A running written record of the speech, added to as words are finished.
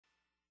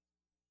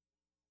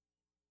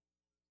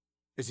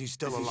Is he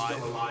still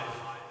alive?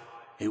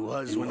 He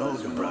was when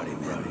Olga brought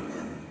him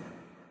in.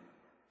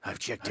 I've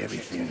checked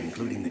everything,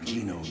 including the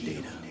genome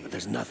data, but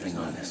there's nothing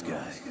on this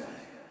guy.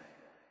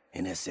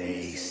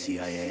 NSA,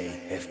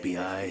 CIA,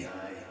 FBI.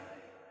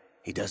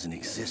 He doesn't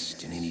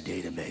exist in any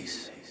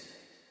database.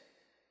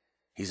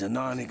 He's a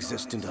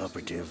non-existent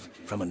operative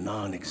from a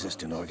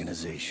non-existent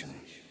organization.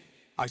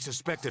 I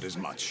suspected as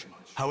much.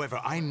 However,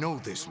 I know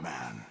this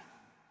man.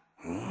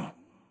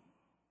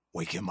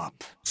 Wake him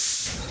up.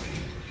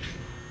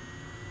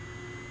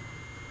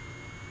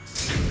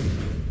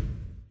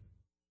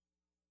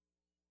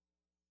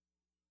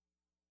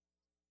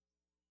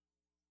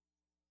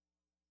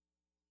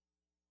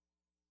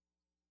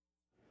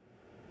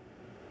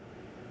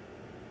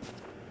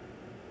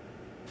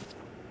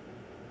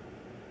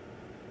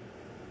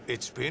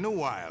 It's been a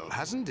while,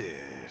 hasn't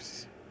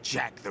it?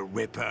 Jack the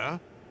Ripper?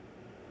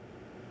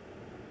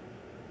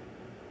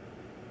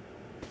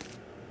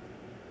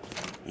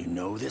 You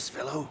know this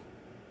fellow?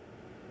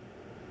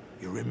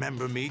 You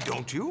remember me,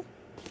 don't you?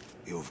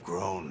 You've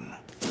grown.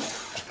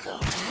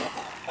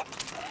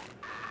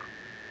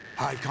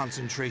 High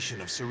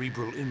concentration of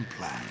cerebral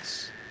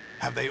implants.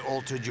 Have they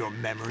altered your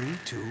memory,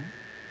 too?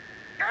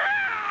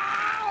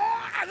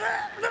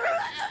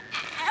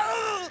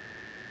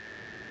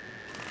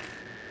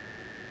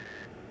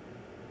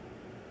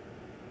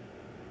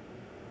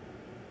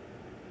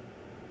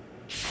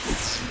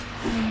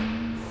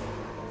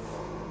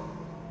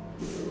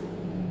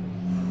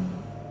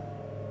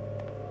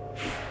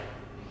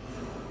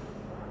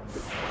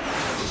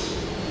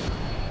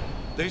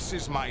 This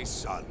is my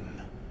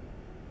son.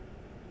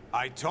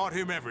 I taught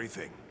him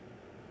everything.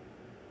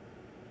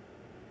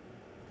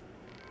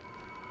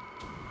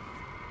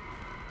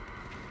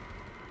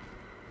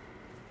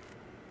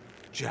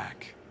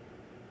 Jack,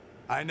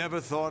 I never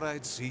thought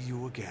I'd see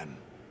you again.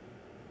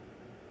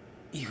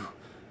 You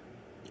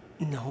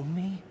know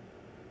me?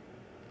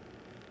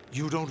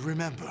 You don't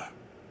remember.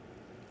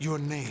 Your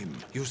name,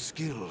 your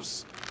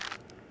skills.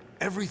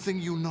 Everything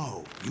you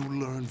know, you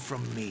learned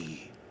from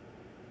me.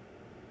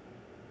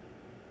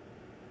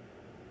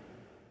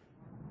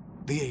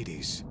 The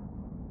 80s.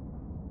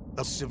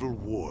 The Civil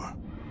War.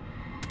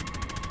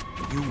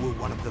 You were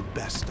one of the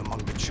best among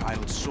the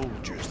child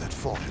soldiers that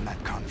fought in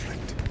that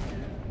conflict.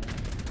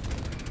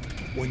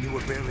 When you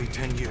were barely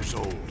 10 years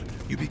old,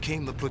 you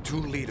became the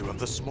platoon leader of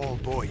the small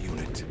boy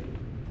unit.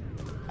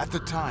 At the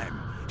time,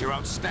 your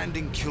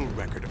outstanding kill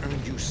record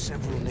earned you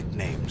several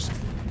nicknames,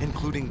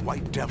 including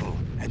White Devil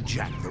and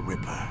Jack the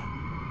Ripper.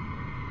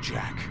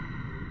 Jack,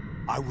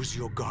 I was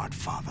your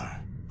godfather.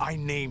 I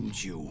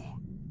named you.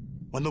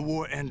 When the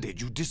war ended,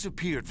 you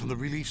disappeared from the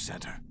relief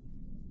center.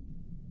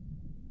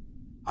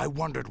 I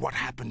wondered what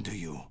happened to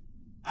you.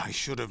 I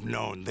should have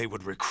known they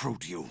would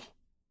recruit you.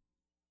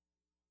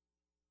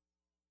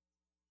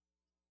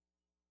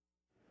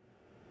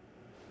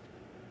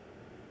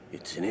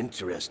 It's an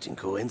interesting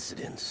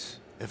coincidence.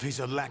 If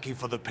he's a lackey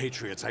for the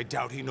Patriots, I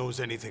doubt he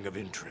knows anything of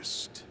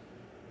interest.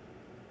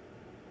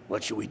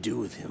 What should we do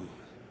with him?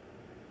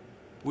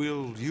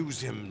 We'll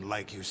use him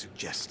like you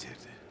suggested.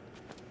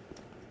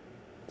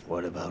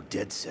 What about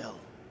Dead Cell?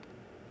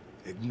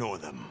 Ignore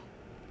them.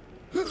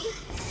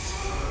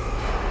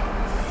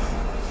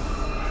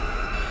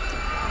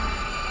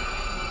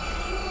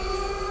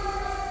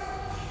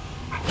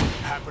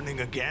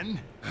 Happening again?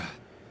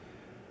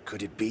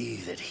 Could it be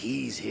that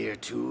he's here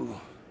too?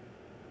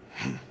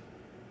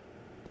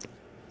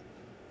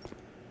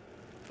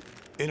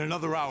 In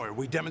another hour,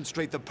 we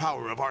demonstrate the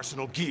power of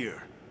Arsenal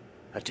gear.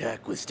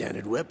 Attack with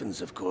standard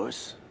weapons, of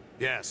course.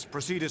 Yes,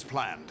 proceed as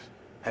planned.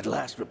 At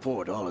last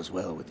report, all is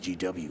well with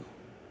GW.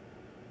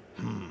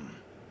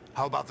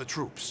 How about the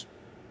troops?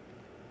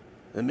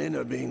 The men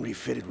are being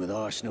refitted with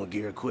Arsenal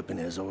gear equipment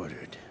as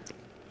ordered.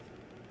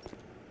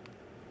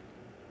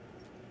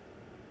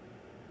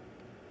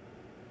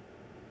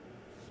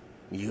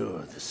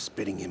 You're the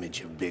spitting image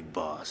of Big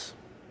Boss.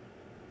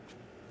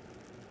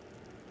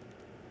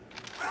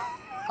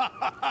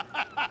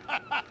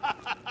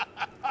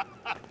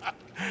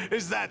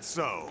 Is that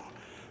so?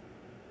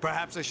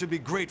 Perhaps I should be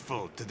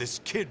grateful to this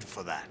kid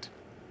for that.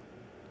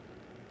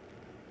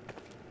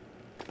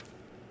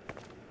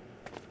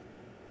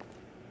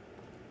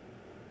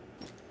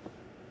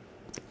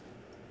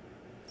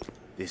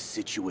 This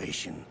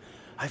situation,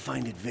 I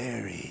find it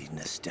very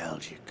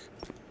nostalgic.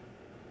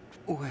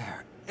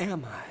 Where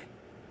am I?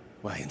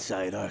 Why,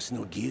 inside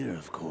Arsenal gear,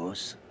 of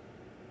course.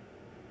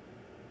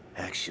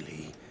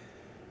 Actually,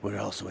 we're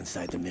also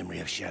inside the memory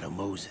of Shadow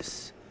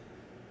Moses.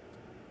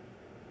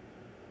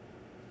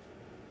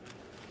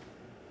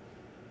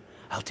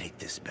 I'll take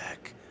this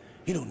back.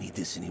 You don't need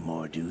this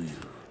anymore, do you?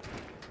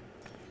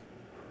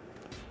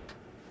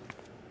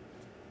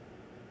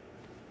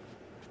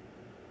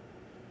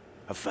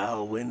 A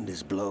foul wind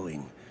is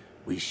blowing.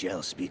 We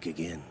shall speak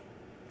again.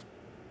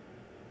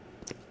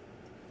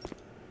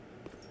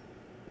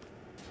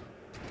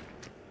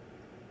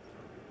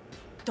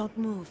 Don't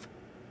move.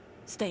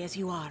 Stay as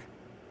you are.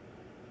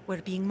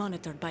 We're being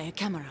monitored by a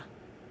camera.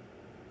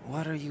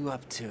 What are you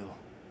up to?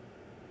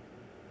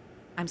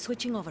 I'm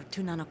switching over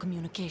to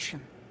nanocommunication.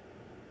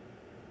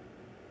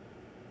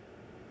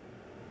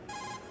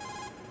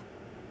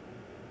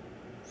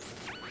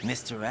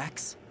 Mr.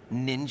 X?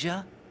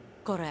 Ninja?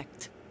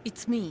 Correct.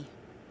 It's me.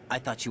 I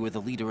thought you were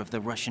the leader of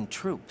the Russian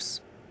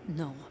troops.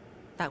 No,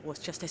 that was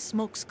just a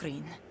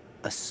smokescreen.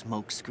 A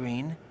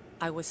smokescreen?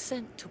 I was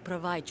sent to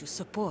provide you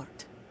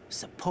support.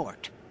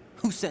 Support?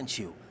 Who sent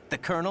you? The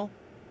Colonel?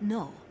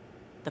 No,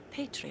 the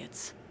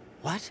Patriots.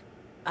 What?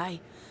 I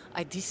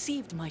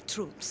deceived my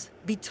troops,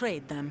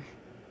 betrayed them.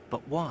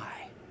 But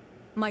why?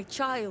 My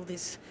child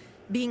is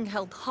being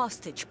held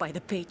hostage by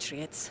the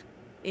Patriots.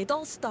 It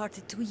all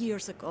started 2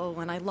 years ago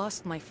when I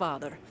lost my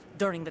father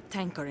during the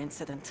tanker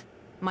incident.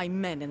 My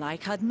men and I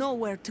had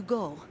nowhere to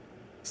go,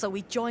 so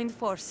we joined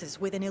forces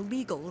with an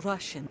illegal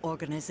Russian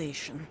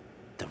organization.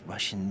 The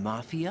Russian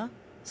Mafia?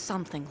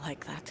 Something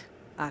like that,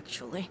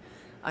 actually.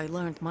 I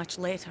learned much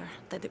later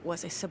that it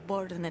was a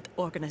subordinate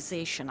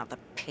organization of the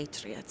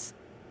Patriots.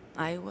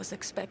 I was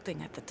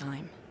expecting at the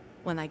time.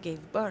 When I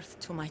gave birth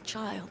to my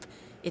child,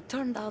 it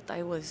turned out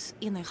I was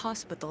in a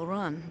hospital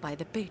run by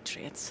the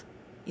Patriots.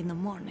 In the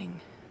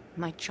morning,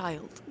 my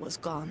child was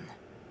gone.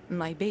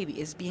 My baby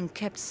is being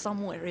kept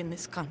somewhere in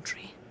this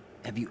country.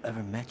 Have you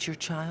ever met your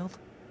child?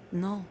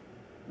 No.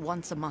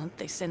 Once a month,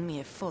 they send me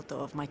a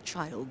photo of my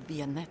child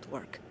via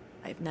network.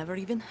 I've never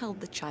even held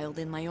the child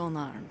in my own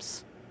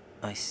arms.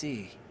 I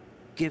see.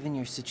 Given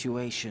your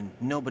situation,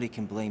 nobody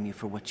can blame you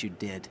for what you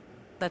did.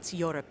 That's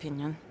your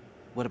opinion.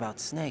 What about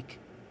Snake?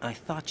 I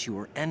thought you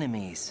were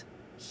enemies.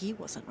 He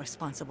wasn't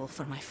responsible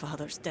for my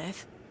father's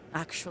death.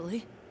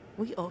 Actually,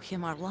 we owe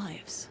him our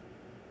lives.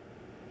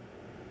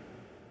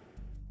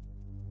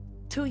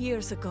 2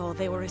 years ago,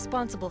 they were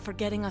responsible for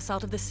getting us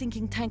out of the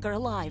sinking tanker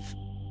alive.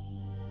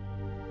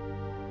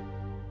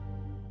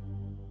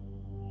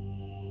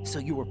 So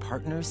you were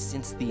partners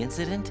since the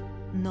incident?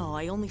 No,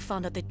 I only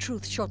found out the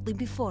truth shortly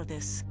before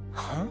this.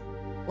 Huh?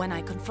 When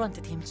I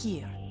confronted him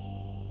here.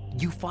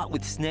 You fought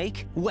with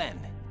Snake? When?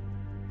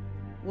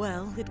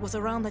 Well, it was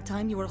around the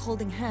time you were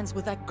holding hands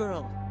with that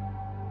girl.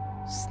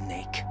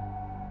 Snake.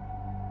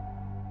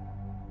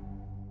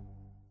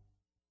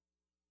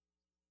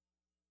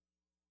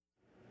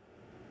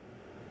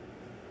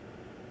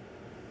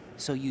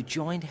 So you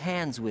joined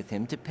hands with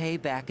him to pay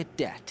back a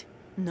debt?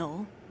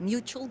 No,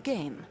 mutual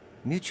gain.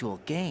 Mutual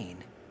gain?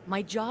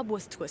 My job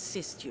was to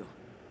assist you.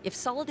 If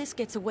Solidus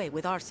gets away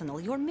with Arsenal,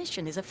 your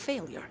mission is a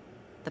failure.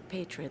 The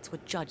Patriots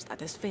would judge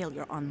that as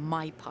failure on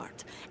my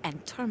part,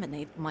 and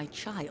terminate my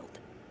child.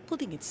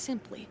 Putting it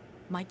simply,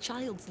 my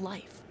child's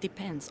life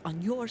depends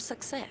on your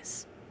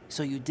success.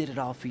 So you did it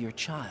all for your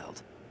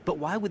child. But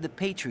why would the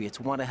Patriots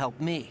want to help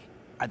me?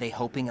 Are they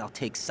hoping I'll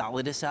take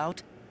Solidus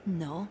out?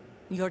 No,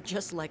 you're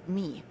just like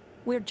me.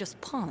 We're just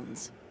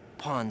pawns.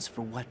 Pawns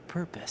for what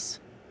purpose?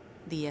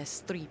 The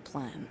S3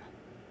 plan.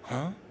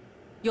 Huh?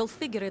 You'll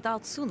figure it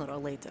out sooner or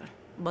later,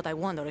 but I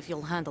wonder if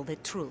you'll handle the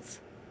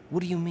truth.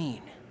 What do you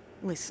mean?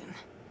 Listen,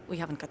 we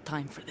haven't got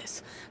time for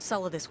this.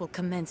 Solidus will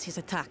commence his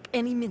attack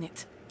any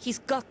minute. He's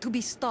got to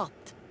be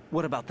stopped.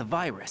 What about the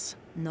virus?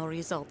 No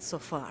results so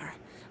far.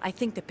 I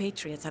think the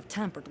Patriots have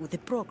tampered with the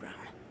program.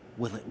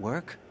 Will it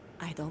work?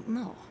 I don't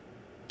know.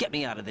 Get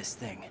me out of this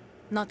thing.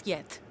 Not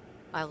yet.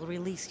 I'll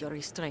release your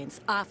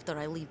restraints after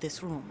I leave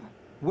this room.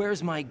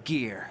 Where's my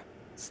gear?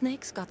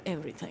 Snake's got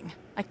everything.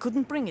 I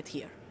couldn't bring it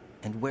here.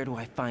 And where do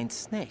I find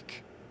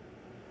Snake?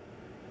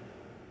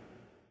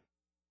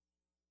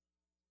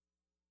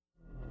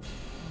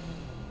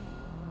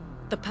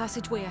 The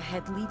passageway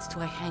ahead leads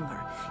to a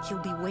hangar. He'll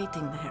be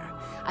waiting there.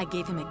 I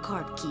gave him a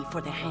card key for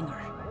the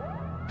hangar.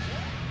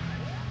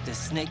 Does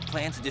Snake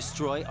plan to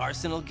destroy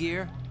Arsenal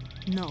gear?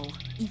 No,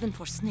 even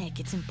for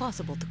Snake, it's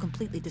impossible to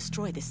completely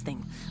destroy this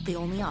thing. The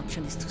only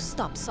option is to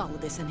stop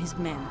Solidus and his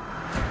men.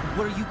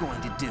 What are you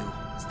going to do?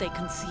 Stay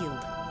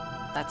concealed.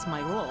 That's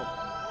my role.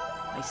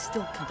 I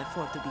still can't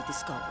afford to be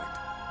discovered.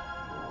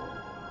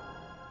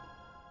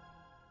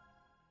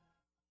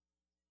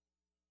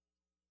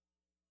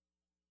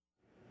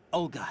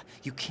 Olga,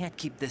 you can't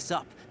keep this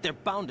up. They're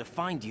bound to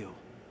find you.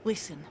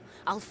 Listen,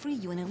 I'll free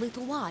you in a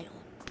little while.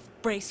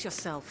 Brace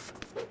yourself.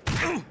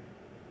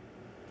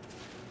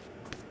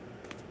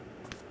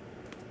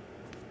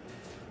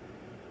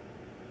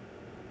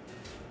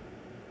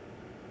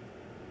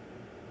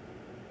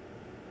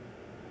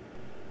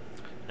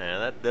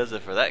 And that does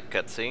it for that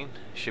cutscene.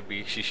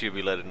 She should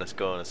be letting us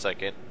go in a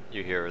second.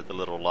 You hear the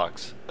little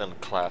locks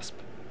unclasp.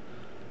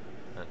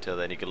 Until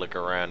then, you can look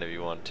around if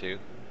you want to.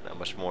 Not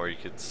much more you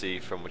could see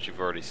from what you've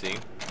already seen.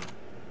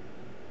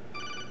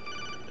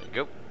 There you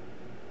go.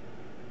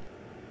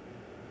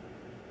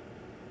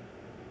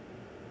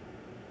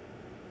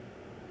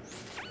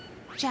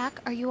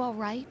 Jack, are you all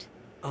right?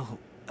 Oh,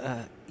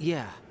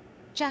 yeah.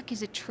 Jack,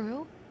 is it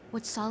true?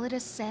 What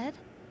Solidus said?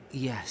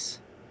 Yes.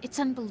 It's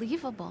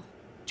unbelievable.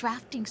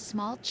 Drafting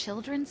small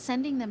children,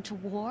 sending them to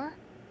war?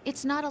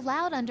 It's not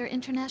allowed under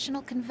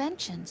international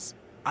conventions.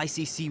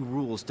 ICC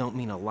rules don't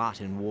mean a lot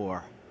in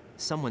war.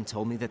 Someone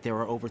told me that there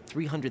are over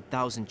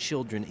 300,000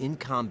 children in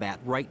combat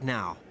right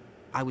now.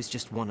 I was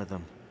just one of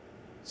them.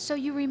 So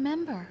you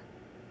remember.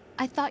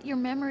 I thought your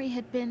memory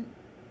had been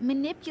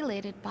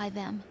manipulated by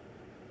them.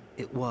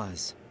 It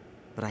was,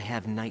 but I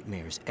have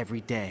nightmares every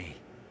day.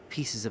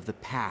 Pieces of the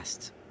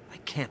past I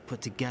can't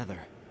put together.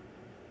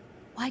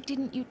 Why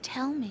didn't you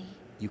tell me?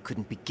 You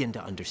couldn't begin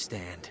to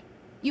understand.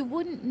 You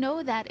wouldn't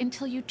know that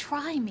until you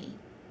try me.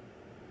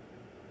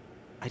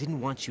 I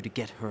didn't want you to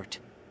get hurt.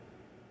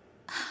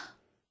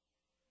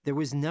 There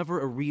was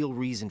never a real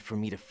reason for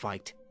me to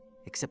fight,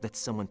 except that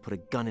someone put a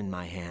gun in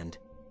my hand.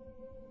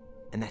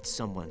 And that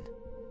someone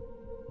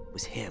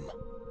was him.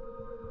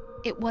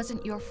 It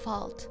wasn't your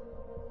fault.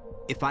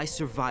 If I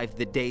survived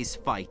the day's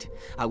fight,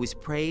 I was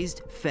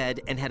praised,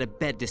 fed, and had a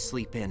bed to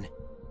sleep in.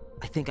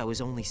 I think I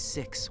was only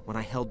 6 when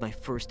I held my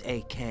first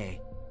AK.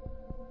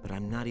 But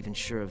I'm not even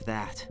sure of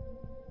that.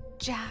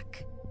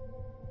 Jack.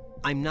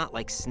 I'm not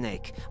like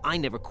Snake. I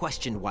never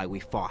questioned why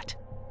we fought.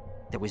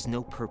 There was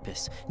no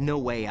purpose, no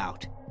way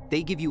out.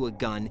 They give you a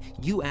gun,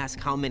 you ask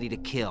how many to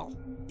kill.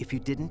 If you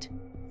didn't,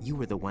 you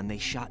were the one they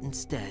shot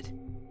instead.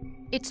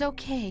 It's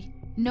okay.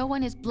 No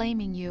one is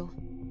blaming you.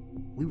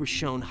 We were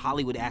shown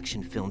Hollywood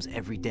action films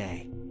every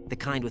day. The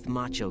kind with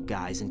macho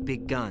guys and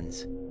big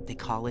guns. They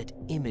call it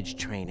image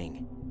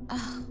training.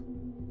 Ugh.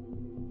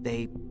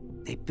 They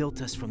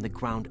built us from the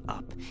ground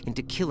up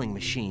into killing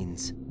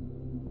machines.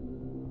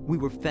 We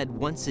were fed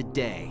once a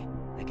day.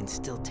 I can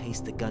still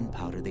taste the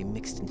gunpowder they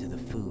mixed into the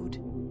food.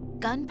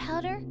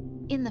 Gunpowder?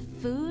 In the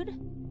food?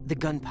 The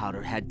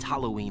gunpowder had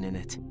toluene in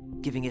it,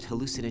 giving it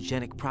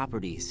hallucinogenic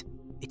properties.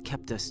 It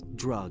kept us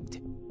drugged,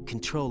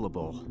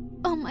 controllable.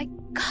 Oh my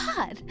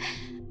God!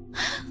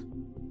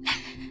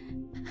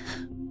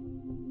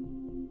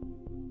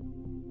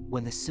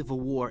 When the Civil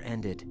War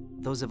ended,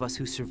 those of us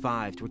who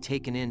survived were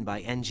taken in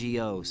by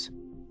NGOs.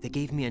 They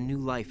gave me a new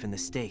life in the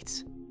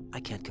States.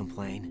 I can't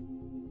complain.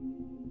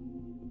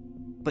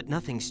 But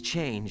nothing's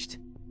changed.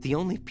 The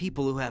only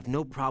people who have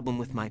no problem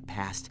with my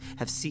past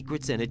have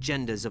secrets and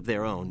agendas of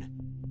their own.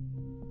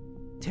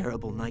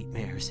 Terrible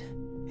nightmares.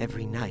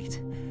 Every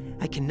night.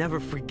 I can never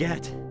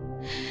forget.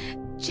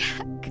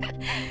 Jack.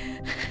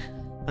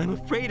 I'm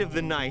afraid of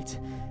the night.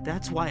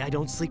 That's why I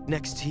don't sleep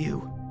next to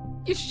you.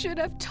 You should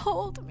have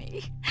told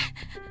me.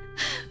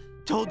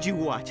 Told you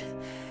what?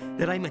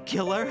 That I'm a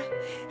killer?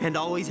 And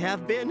always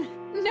have been?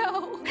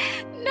 No.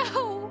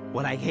 No.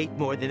 What I hate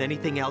more than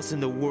anything else in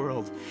the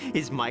world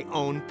is my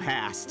own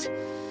past.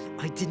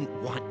 I didn't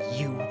want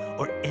you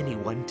or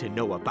anyone to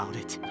know about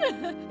it.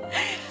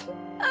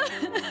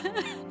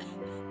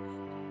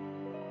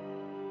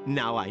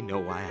 Now I know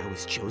why I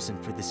was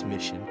chosen for this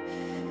mission.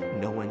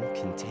 No one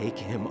can take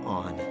him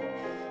on,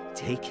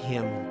 take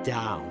him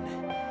down,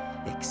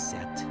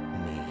 except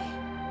me.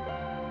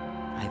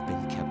 I've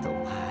been kept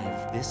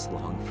alive this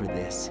long for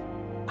this.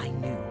 I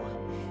knew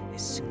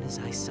as soon as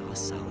I saw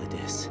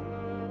Solidus.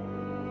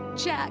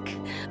 Jack,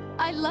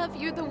 I love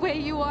you the way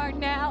you are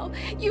now.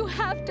 You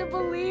have to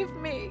believe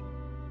me.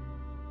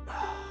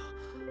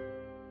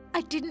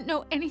 I didn't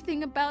know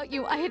anything about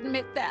you, I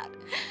admit that.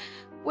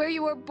 Where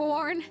you were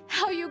born,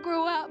 how you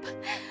grew up.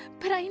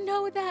 But I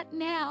know that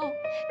now.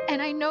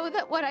 And I know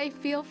that what I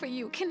feel for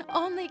you can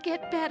only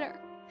get better.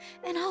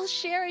 And I'll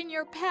share in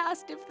your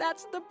past if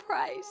that's the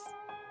price.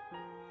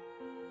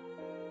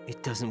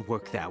 It doesn't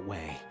work that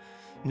way.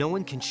 No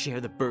one can share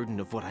the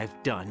burden of what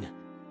I've done.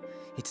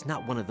 It's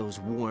not one of those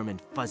warm and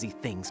fuzzy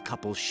things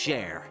couples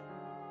share.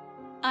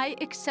 I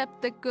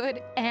accept the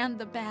good and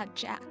the bad,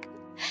 Jack.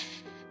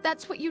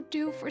 That's what you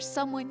do for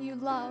someone you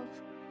love.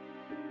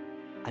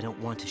 I don't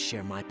want to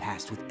share my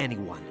past with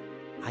anyone.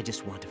 I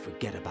just want to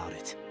forget about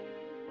it.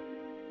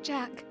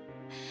 Jack,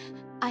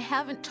 I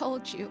haven't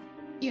told you,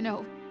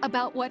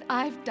 about what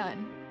I've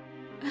done.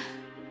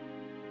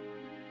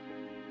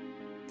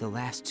 The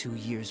last 2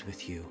 years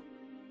with you,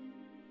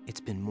 it's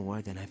been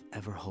more than I've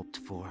ever hoped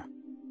for.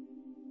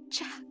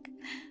 Jack.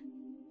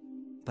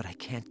 But I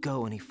can't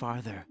go any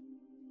farther.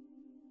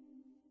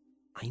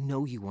 I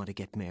know you want to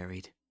get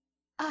married.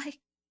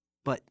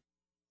 But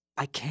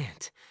I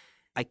can't.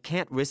 I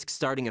can't risk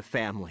starting a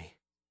family.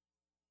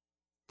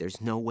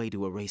 There's no way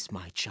to erase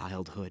my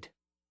childhood.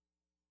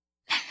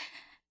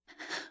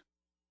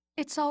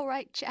 It's all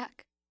right,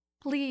 Jack.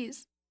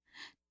 Please,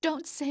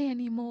 don't say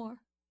any more.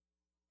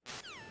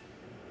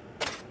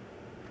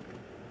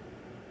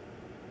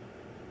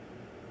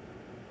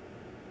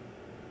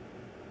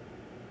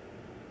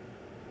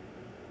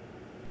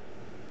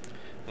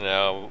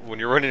 Now, when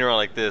you're running around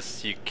like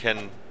this, you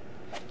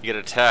get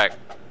attacked,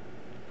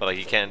 but like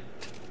you can't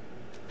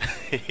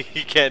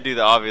you can't do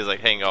the obvious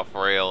like hang off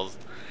rails.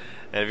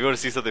 And if you want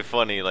to see something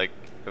funny, like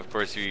of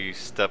course you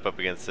step up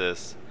against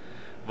this.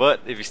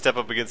 But if you step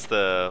up against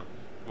the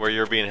where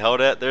you're being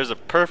held at, there's a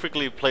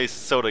perfectly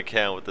placed soda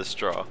can with a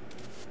straw.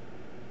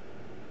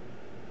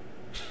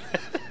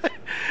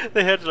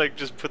 They had to like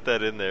just put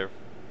that in there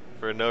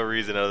for no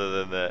reason other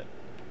than that.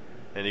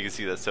 And you can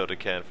see that soda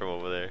can from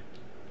over there.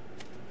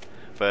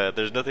 But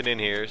there's nothing in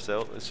here,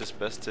 so it's just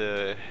best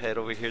to head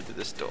over here to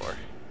this door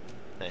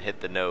and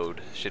hit the node.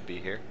 Should be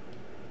here.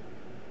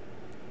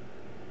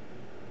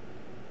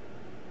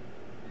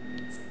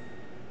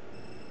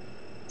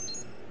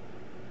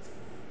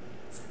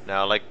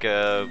 Now, like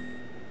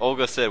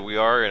Olga said, we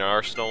are in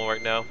Arsenal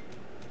right now,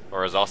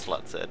 or as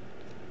Ocelot said.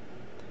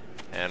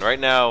 And right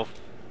now,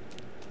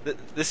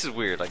 this is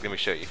weird. Like, let me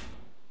show you.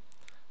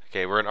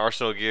 Okay, we're in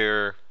Arsenal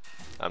gear.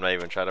 I'm not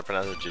even trying to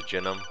pronounce it.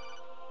 Jejunum.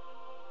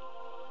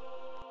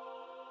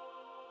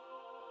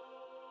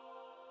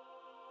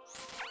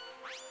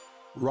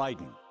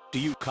 Raiden, do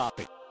you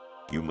copy?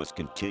 You must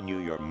continue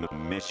your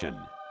mission.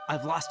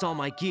 I've lost all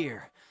my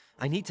gear.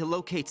 I need to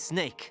locate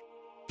Snake.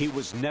 He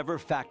was never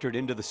factored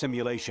into the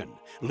simulation.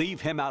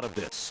 Leave him out of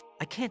this.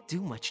 I can't do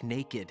much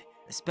naked,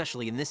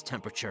 especially in this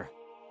temperature.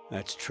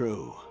 That's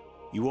true.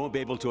 You won't be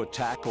able to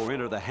attack or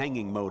enter the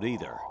hanging mode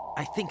either.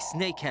 I think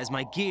Snake has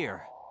my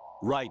gear.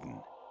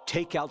 Raiden,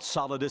 take out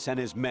Solidus and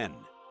his men.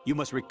 You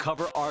must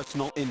recover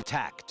Arsenal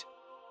intact.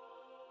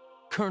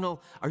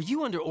 Colonel, are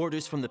you under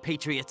orders from the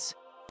Patriots?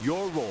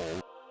 Your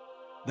role,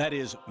 that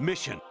is,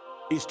 mission,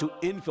 is to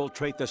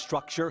infiltrate the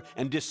structure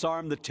and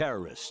disarm the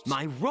terrorists.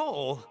 My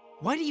role?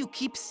 Why do you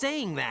keep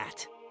saying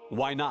that?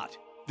 Why not?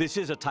 This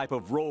is a type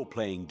of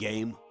role-playing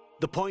game.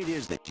 The point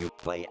is that you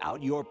play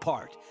out your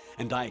part,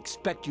 and I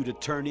expect you to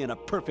turn in a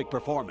perfect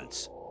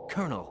performance.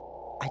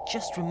 Colonel, I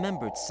just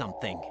remembered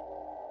something.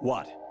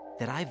 What?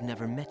 That I've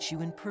never met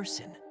you in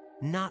person.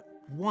 Not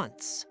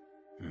once.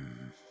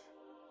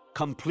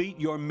 Complete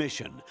your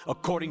mission,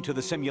 according to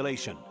the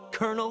simulation.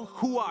 Colonel,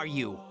 who are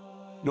you?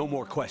 No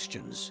more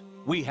questions.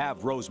 We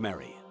have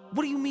Rosemary.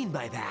 What do you mean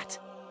by that?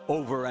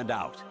 Over and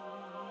out.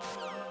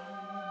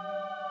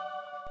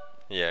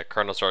 Yeah,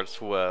 Colonel starts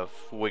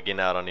wigging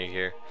out on you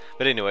here.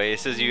 But anyway, it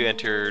says you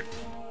entered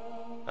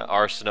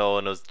Arsenal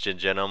and it was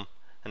Jejunum,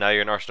 and now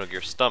you're in Arsenal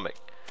gear stomach.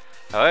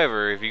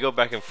 However, if you go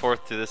back and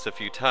forth to this a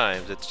few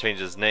times, it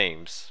changes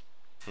names.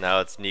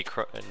 Now it's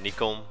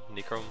Nicom.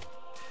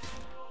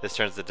 This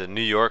turns into New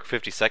York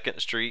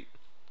 52nd Street.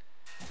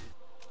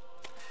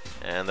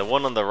 And the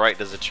one on the right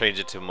doesn't change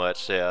it too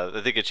much. Yeah, I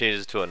think it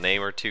changes to a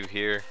name or two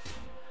here.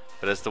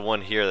 But it's the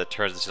one here that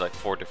turns into like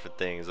 4 different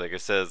things. Like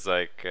it says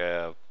like,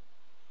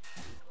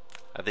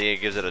 I think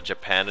it gives it a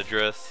Japan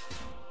address.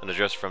 An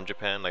address from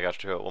Japan. Like I'll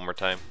show it one more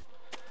time.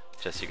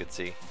 Just so you can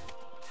see.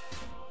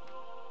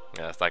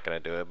 Yeah, it's not gonna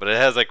do it. But it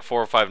has like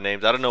 4 or 5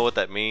 names. I don't know what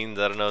that means.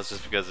 I don't know. It's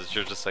just because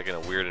you're just like in a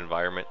weird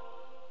environment.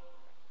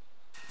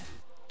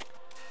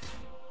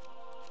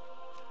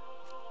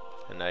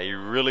 And now you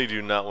really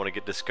do not want to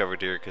get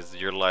discovered here because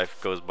your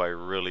life goes by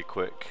really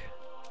quick.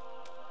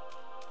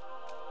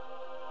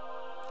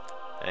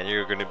 And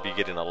you're going to be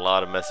getting a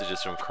lot of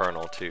messages from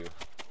Colonel too.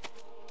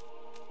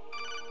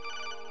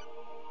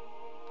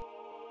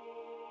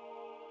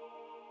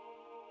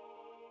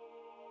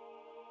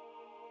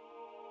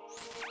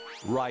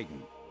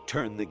 Raiden,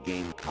 turn the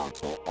game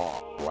console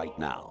off right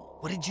now.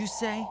 What did you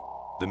say?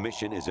 The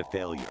mission is a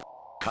failure.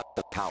 Cut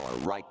the power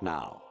right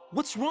now.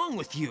 What's wrong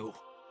with you?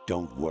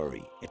 Don't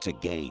worry, it's a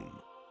game.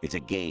 It's a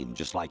game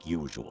just like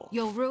usual.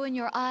 You'll ruin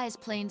your eyes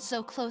playing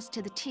so close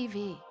to the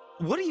TV.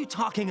 What are you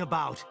talking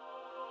about?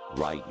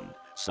 Raiden,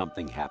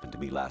 something happened to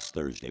me last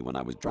Thursday when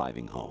I was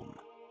driving home.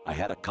 I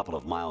had a couple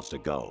of miles to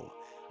go.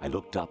 I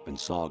looked up and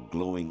saw a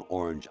glowing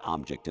orange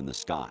object in the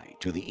sky,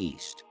 to the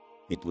east.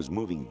 It was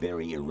moving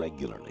very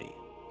irregularly.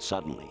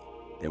 Suddenly,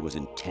 there was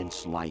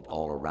intense light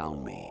all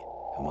around me,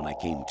 and when I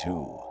came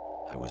to,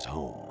 I was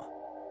home.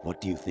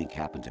 What do you think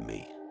happened to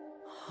me?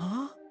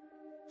 Huh?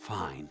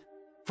 Fine.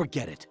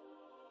 Forget it.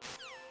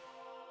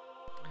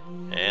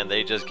 And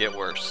they just get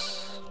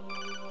worse.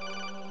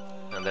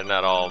 And they're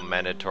not all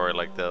mandatory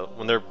like the...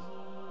 When they're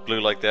blue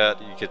like that,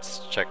 you could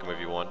check them if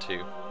you want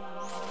to.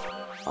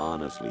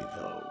 Honestly,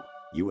 though,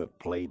 you have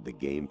played the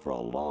game for a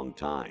long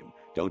time.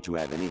 Don't you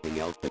have anything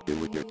else to do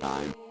with your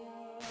time?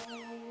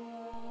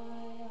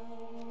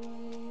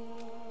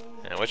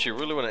 And what you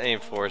really want to aim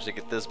for is to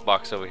get this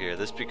box over here.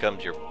 This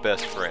becomes your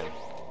best friend.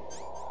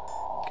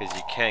 Because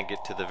you can't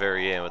get to the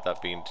very end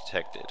without being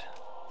detected.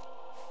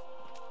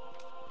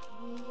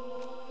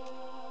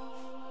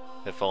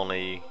 If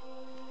only...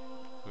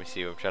 Let me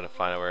see, I'm trying to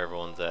find out where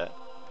everyone's at.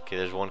 Okay,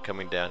 there's one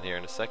coming down here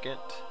in a second.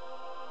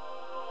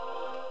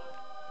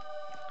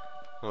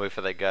 I'll wait for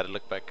that guy to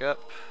look back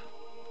up.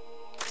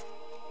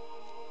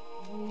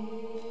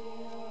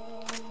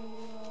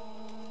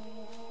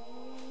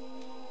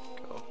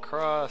 Go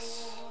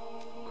across.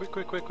 Quick,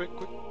 quick, quick, quick,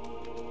 quick.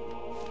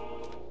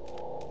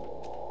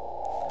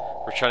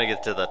 We're trying to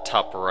get to the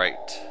top right.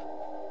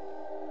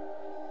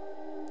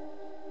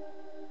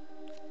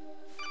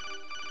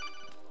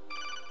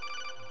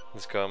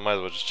 Let's go. Might as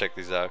well just check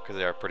these out because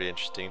they are pretty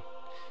interesting.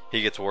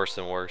 He gets worse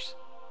and worse.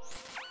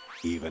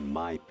 Even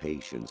my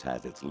patience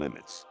has its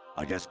limits.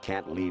 I just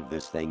can't leave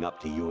this thing up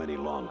to you any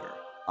longer.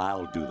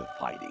 I'll do the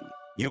fighting.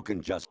 You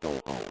can just go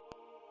home.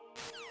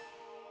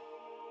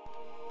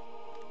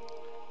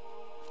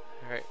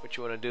 Alright, what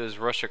you want to do is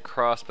rush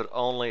across, but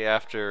only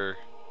after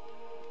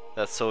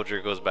that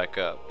soldier goes back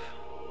up.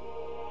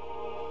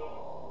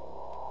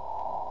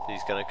 So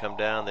he's going to come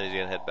down, then he's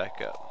going to head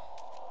back up.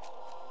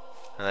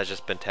 And that's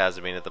just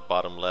Pentazamine at the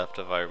bottom left,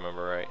 if I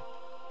remember right.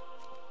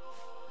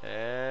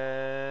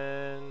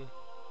 And...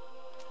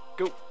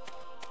 go!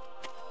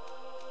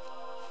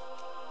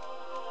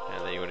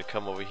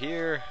 come over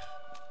here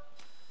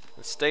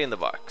and stay in the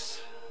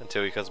box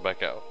until he comes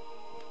back out.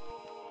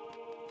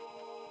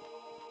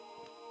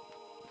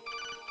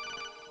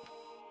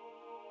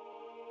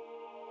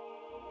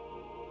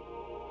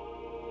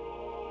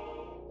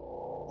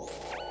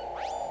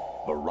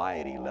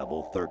 Variety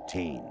level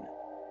 13.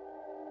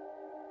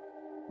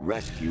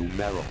 Rescue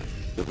Merrill,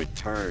 the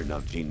return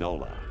of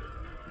Ginola.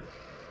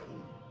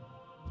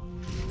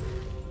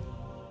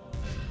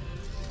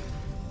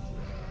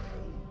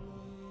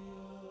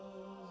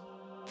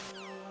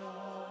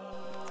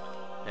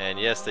 And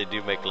yes, they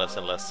do make less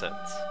and less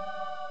sense.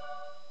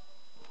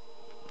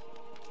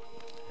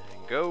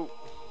 And go.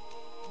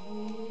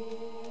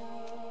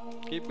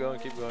 Keep going,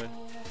 keep going.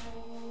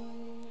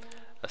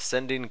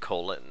 Ascending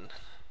colon.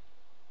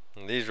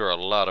 And these were a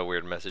lot of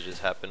weird messages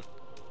happen.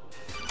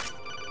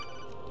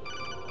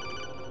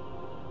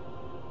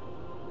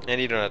 And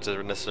you don't have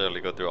to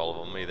necessarily go through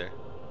all of them either.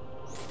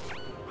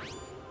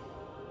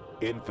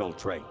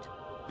 Infiltrate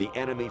the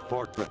enemy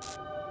fortress.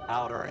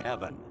 Outer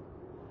heaven.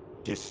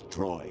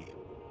 Destroy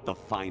the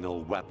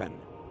final weapon.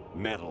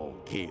 Metal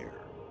Gear.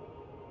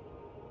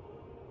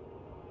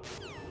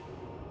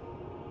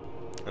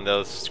 And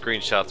those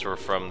screenshots were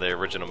from the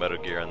original Metal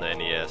Gear on the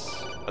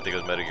NES. I think it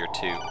was Metal Gear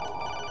 2.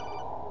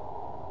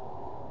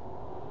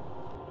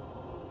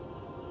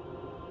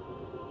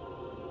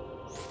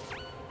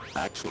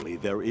 Actually,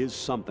 there is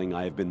something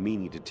I have been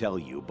meaning to tell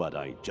you, but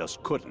I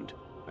just couldn't.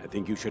 I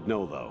think you should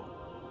know, though.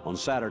 On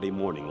Saturday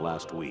morning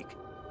last week,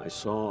 I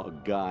saw a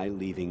guy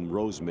leaving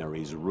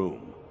Rosemary's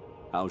room.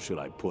 How should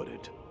I put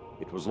it?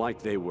 It was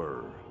like they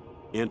were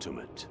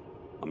intimate.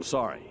 I'm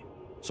sorry.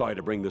 Sorry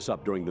to bring this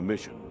up during the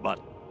mission, but...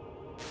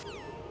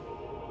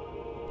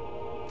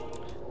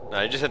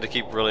 Now you just have to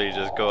keep really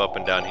just go up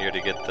and down here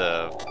to get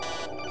the...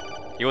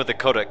 You want the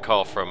codec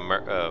call from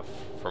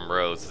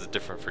Rose. It's a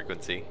different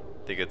frequency.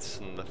 I think it's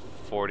in the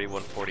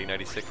 140,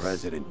 96.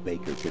 President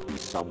Baker should be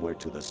somewhere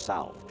to the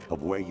south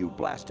of where you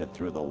blasted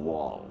through the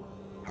wall.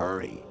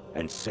 Hurry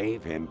and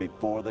save him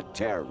before the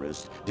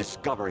terrorists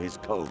discover his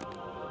code.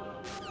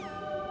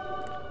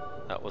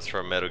 That was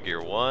from Metal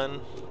Gear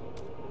 1.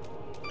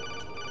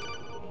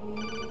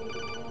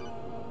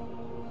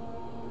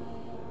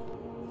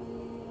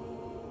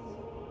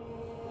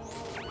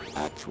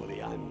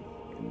 Actually, I'm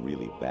in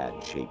really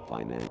bad shape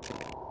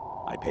financially.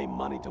 I pay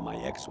money to my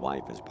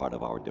ex-wife as part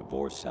of our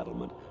divorce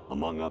settlement,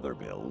 among other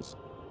bills.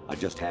 I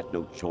just had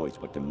no choice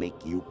but to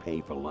make you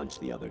pay for lunch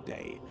the other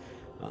day.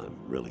 I'm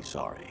really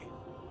sorry.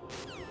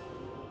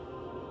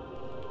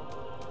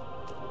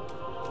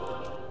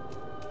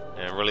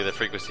 And really the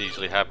frequency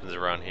usually happens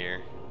around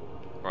here,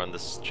 around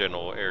this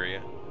general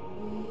area.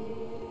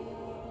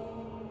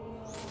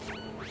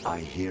 I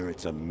hear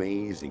it's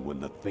amazing when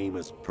the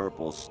famous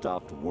purple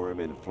stuffed worm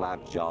in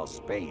Flapjaw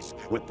space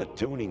with the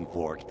tuning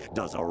fork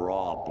does a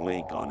raw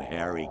blink on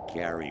Harry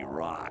Carey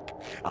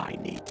rock. I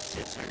need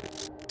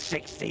scissors.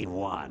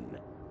 61.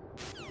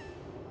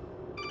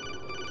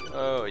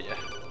 Oh yeah,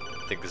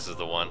 I think this is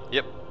the one.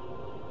 Yep.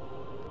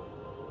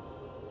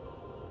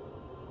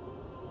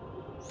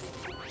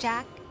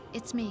 Jack,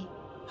 it's me.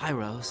 Hi,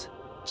 Rose.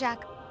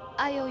 Jack,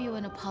 I owe you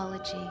an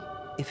apology.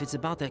 If it's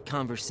about that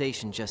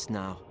conversation just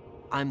now,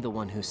 I'm the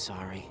one who's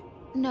sorry.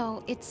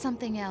 No, it's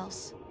something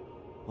else.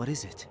 What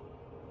is it?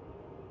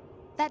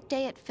 That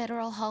day at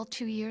Federal Hall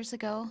 2 years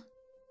ago,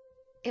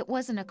 it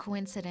wasn't a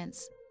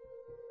coincidence.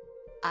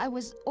 I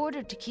was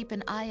ordered to keep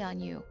an eye on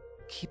you.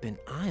 Keep an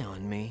eye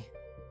on me?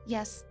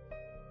 Yes,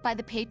 by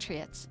the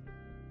Patriots.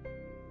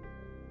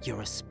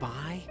 You're a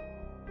spy?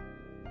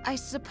 I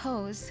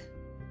suppose.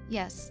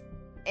 Yes.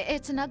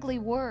 It's an ugly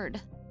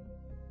word.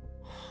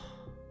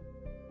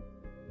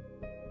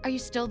 Are you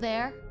still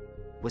there?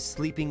 Was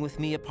sleeping with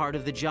me a part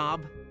of the job?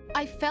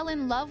 I fell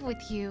in love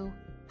with you.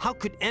 How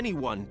could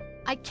anyone?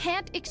 I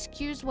can't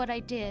excuse what I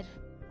did.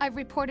 I've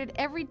reported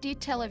every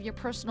detail of your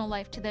personal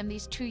life to them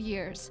these 2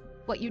 years.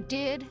 What you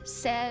did,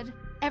 said,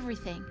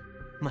 everything.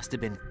 Must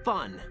have been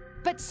fun.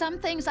 But some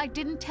things I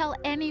didn't tell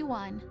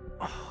anyone.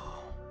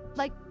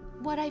 Like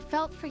what I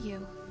felt for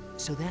you.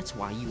 So that's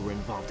why you were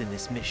involved in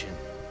this mission.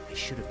 I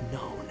should have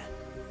known.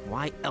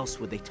 Why else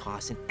would they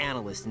toss an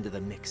analyst into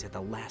the mix at the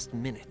last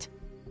minute?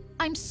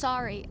 I'm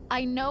sorry.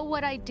 I know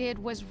what I did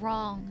was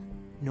wrong.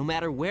 No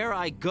matter where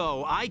I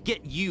go, I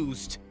get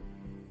used.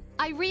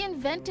 I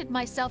reinvented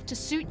myself to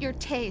suit your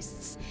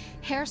tastes.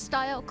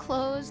 Hairstyle,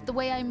 clothes, the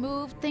way I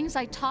moved, things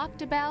I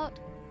talked about.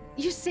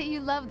 You say you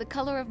love the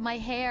color of my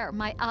hair,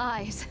 my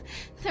eyes.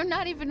 They're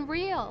not even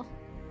real.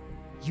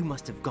 You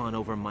must have gone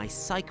over my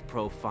psych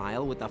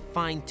profile with a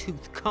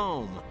fine-tooth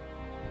comb.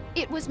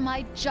 It was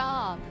my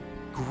job.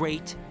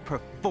 Great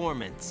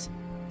performance.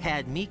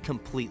 Had me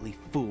completely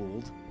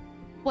fooled.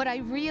 What I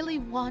really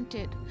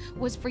wanted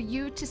was for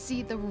you to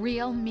see the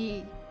real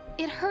me.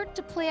 It hurt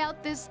to play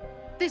out this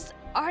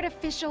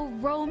artificial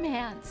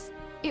romance.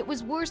 It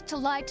was worse to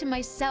lie to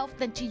myself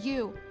than to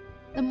you.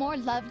 The more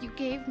love you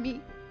gave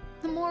me,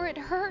 the more it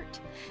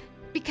hurt.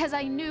 Because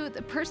I knew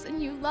the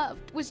person you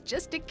loved was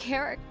just a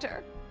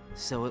character.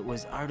 So it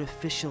was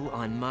artificial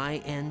on my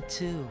end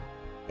too.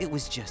 It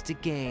was just a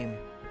game.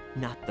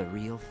 not the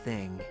real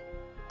thing.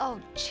 Oh,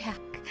 Jack.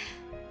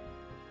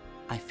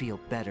 I feel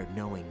better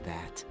knowing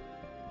that.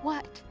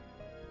 What?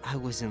 I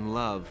was in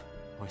love,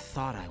 or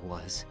thought I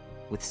was,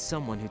 with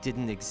someone who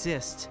didn't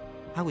exist.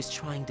 I was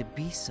trying to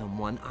be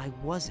someone I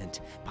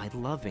wasn't by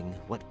loving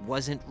what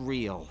wasn't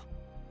real.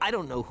 I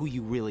don't know who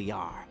you really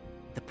are.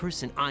 The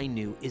person I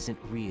knew isn't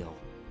real.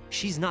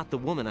 She's not the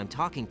woman I'm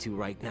talking to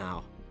right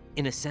now.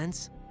 In a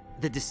sense,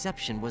 the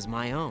deception was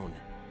my own,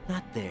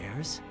 not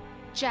theirs.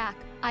 Jack,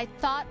 I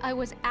thought I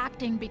was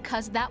acting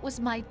because that was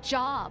my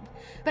job.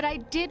 But I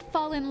did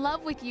fall in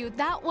love with you.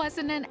 That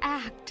wasn't an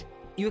act.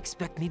 You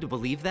expect me to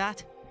believe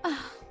that?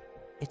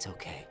 It's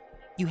okay.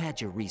 You had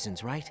your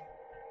reasons, right?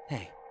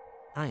 Hey,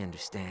 I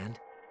understand,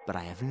 but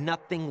I have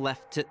nothing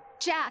left to...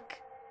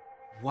 Jack!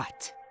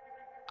 What?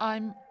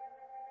 I'm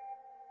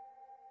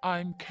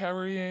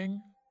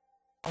carrying.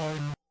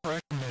 I'm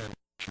pregnant,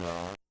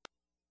 Jack.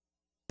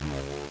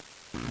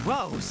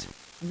 Rose!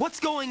 What's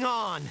going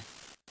on?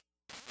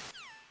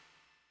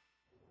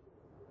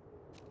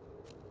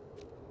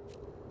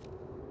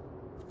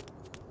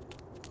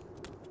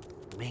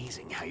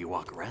 Amazing how you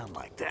walk around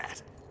like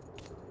that.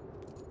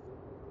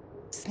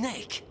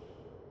 Snake!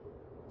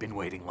 Been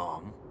waiting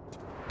long?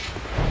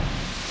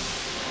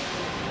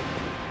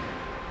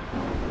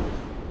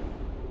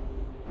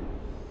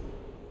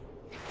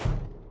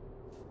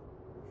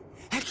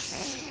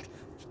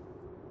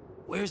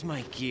 Where's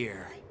my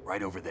gear?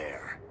 Right over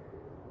there.